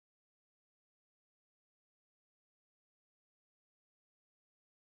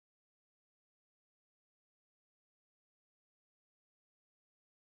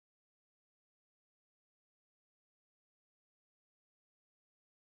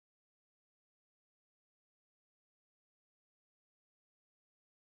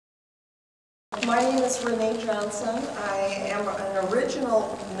My name is René Johnson. I am an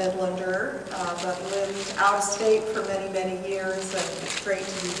original Midlander, but lived out of state for many, many years, and it's great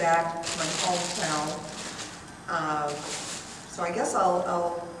to be back to my hometown. So I guess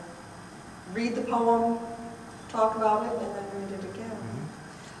I'll read the poem, talk about it, and then read it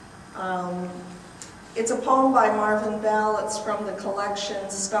again. It's a poem by Marvin Bell. It's from the collection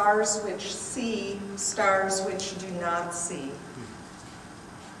Stars Which See, Stars Which Do Not See.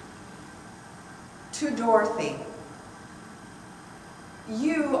 To Dorothy,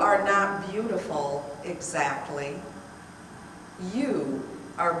 you are not beautiful exactly. You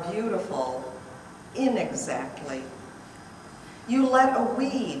are beautiful inexactly. You let a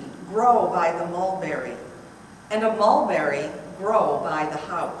weed grow by the mulberry, and a mulberry grow by the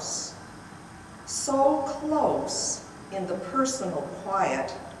house. So close in the personal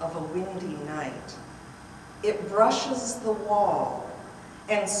quiet of a windy night, it brushes the wall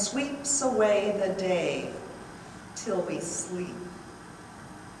and sweeps away the day till we sleep.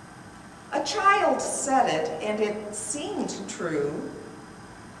 A child said it, and it seemed true.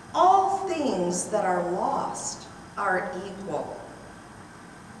 All things that are lost are equal.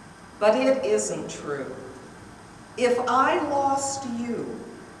 But it isn't true. If I lost you,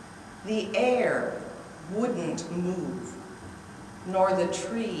 the air wouldn't move, nor the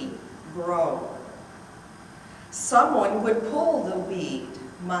tree grow. Someone would pull the weed,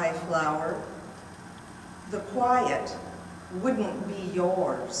 my flower. The quiet wouldn't be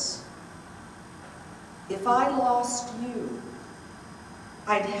yours. If I lost you,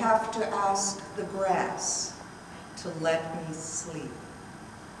 I'd have to ask the grass to let me sleep.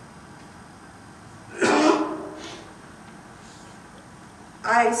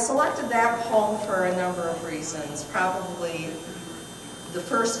 I selected that poem for a number of reasons, probably the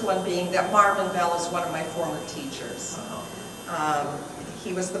first one being that Marvin Bell is one of my former teachers.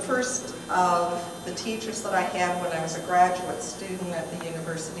 He was the first of the teachers that I had when I was a graduate student at the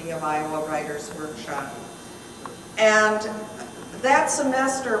University of Iowa Writers Workshop. And that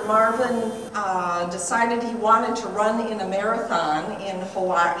semester, Marvin decided he wanted to run in a marathon in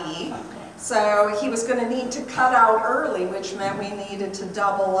Hawaii. So he was going to need to cut out early, which meant we needed to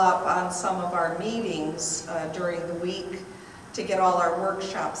double up on some of our meetings during the week to get all our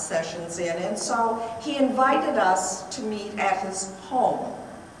workshop sessions in. And so he invited us to meet at his home.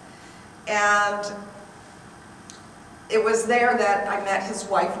 And it was there that I met his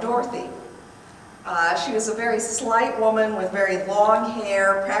wife, Dorothy. She was a very slight woman with very long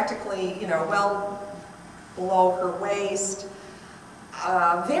hair, practically, well below her waist.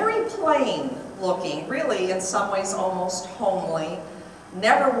 Very plain looking, really in some ways almost homely.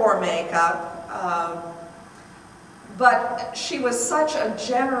 Never wore makeup. But she was such a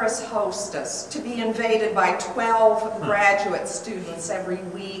generous hostess to be invaded by 12 graduate students every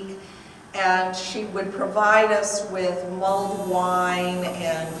week, and she would provide us with mulled wine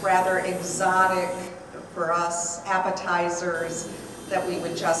and rather exotic, for us, appetizers that we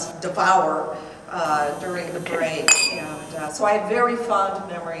would just devour during the break. And so I have very fond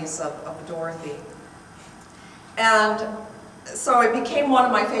memories of Dorothy. And so it became one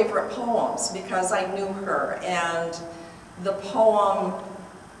of my favorite poems because I knew her, and the poem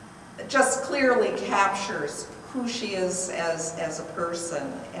just clearly captures who she is as a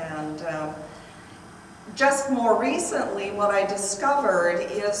person. And just more recently, what I discovered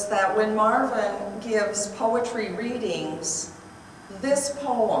is that when Marvin gives poetry readings, this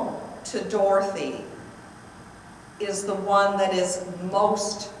poem, To Dorothy, is the one that is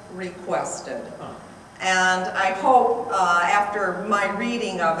most requested. And I hope after my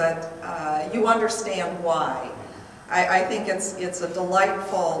reading of it, you understand why. I think it's a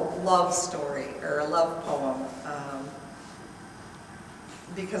delightful love story, or a love poem,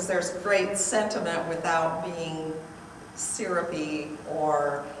 because there's great sentiment without being syrupy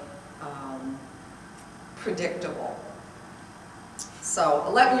or predictable. So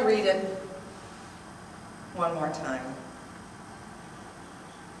let me read it one more time.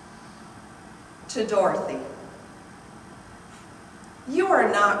 To Dorothy. You are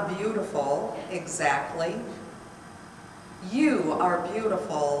not beautiful exactly. You are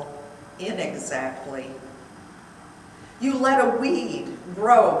beautiful inexactly. You let a weed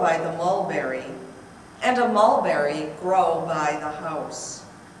grow by the mulberry, and a mulberry grow by the house.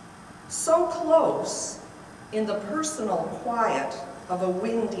 So close in the personal quiet of a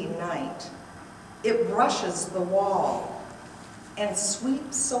windy night, it brushes the wall and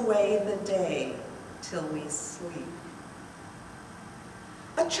sweeps away the day till we sleep.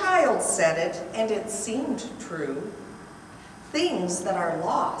 A child said it, and it seemed true. Things that are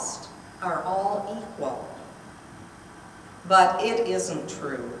lost are all equal. But it isn't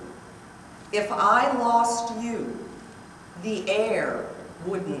true. If I lost you, the air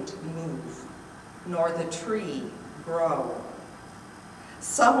wouldn't move, nor the tree grow.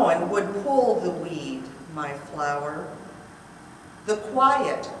 Someone would pull the weed, my flower. The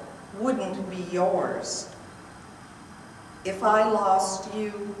quiet wouldn't be yours. If I lost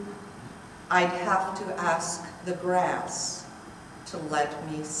you, I'd have to ask the grass to let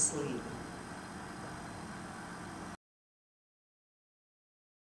me sleep.